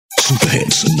Super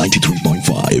Hits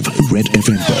 93.5 Red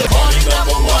FM पर।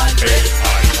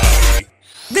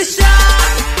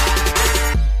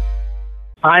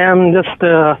 I am just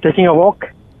taking a walk.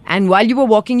 And while you were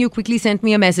walking, you quickly sent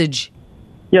me a message.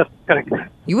 Yes, correct.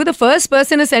 You were the first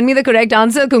person to send me the correct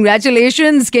answer.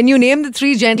 Congratulations. Can you name the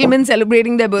three gentlemen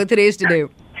celebrating their birthdays today?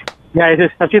 Yeah, it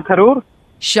is Shashi Tharoor.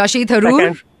 Shashi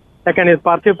Tharoor. Second is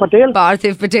Parthiv Patel.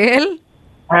 Parthiv Patel.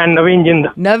 And Naveen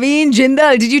Jindal. Naveen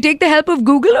Jindal. Did you take the help of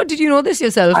Google or did you know this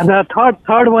yourself? And the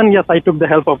third one, yes, I took the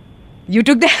help of. You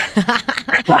took the...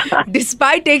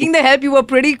 Despite taking the help, you were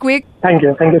pretty quick. Thank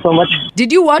you so much.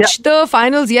 Did you watch the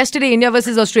finals yesterday, India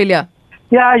versus Australia?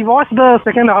 Yeah, I watched the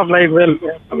second half,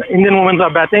 Indian women are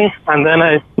batting, and then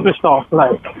I switched off.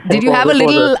 Did you have a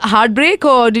little heartbreak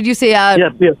or did you say...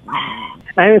 Yes.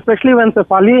 And especially when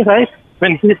Sefali, right,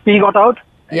 when he got out,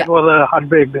 it was a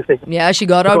heartbreak, basically. Yeah, she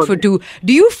got out for two.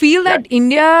 Do you feel that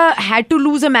India had to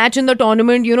lose a match in the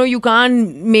tournament? You know, you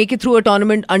can't make it through a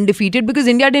tournament undefeated because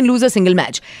India didn't lose a single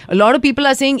match. A lot of people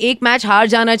are saying, ek match haar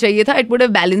jana chahiye tha. It would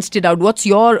have balanced it out. What's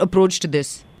your approach to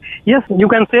this? Yes, you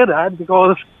can say that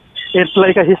because it's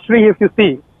like a history if you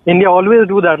see. India always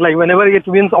do that. Like whenever it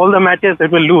wins all the matches, it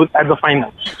will lose at the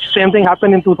final. Same thing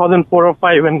happened in 2004 or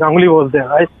 5 when Ganguly was there,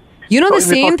 right? You know, the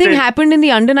same thing happened in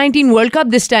the Under-19 World Cup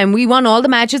this time. We won all the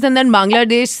matches and then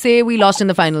Bangladesh say we lost in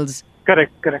the finals.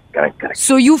 Correct.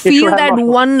 So you feel that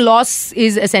one loss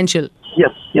is essential?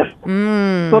 Yes.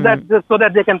 So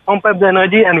that they can pump up the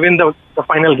energy and win the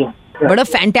final game. Yeah. But a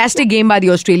fantastic game by the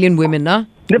Australian women, huh?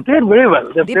 They played very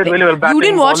well. They played very well. Batting, you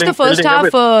didn't watch bowling, the first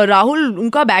fielding, half, Rahul.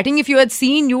 Unka batting, if you had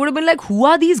seen, you would have been like, who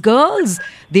are these girls?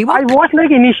 I watched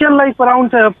initial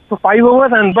around 5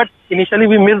 overs, but initially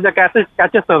we missed the catches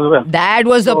as well. That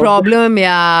was the problem,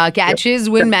 yeah. Catches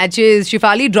win matches.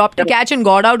 Shefali dropped a catch and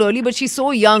got out early, but she's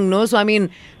so young, no? So, I mean,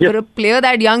 for a player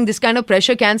that young, this kind of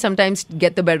pressure can sometimes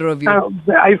get the better of you.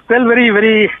 I felt very,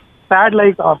 very sad,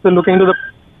 after looking to the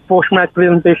post-match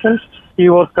presentation. He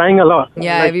was crying a lot.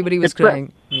 Yeah, everybody was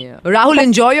crying. Yeah. Rahul,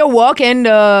 enjoy your walk and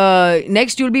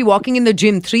next you'll be walking in the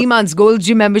gym. 3 months, Gold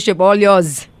Gym membership, all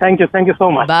yours. Thank you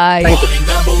so much. Bye. Thank you.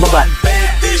 Bye-bye.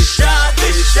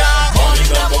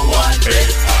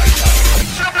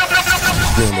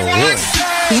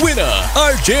 Winner,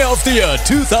 RJ of the Year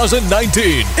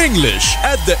 2019, English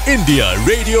at the India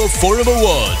Radio Forum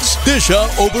Awards, Disha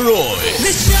Oberoi.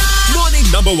 Morning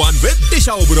number 1 with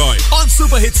Disha Oberoi on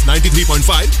Super Hits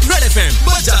 93.5 Red FM.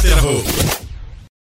 Bajate raho.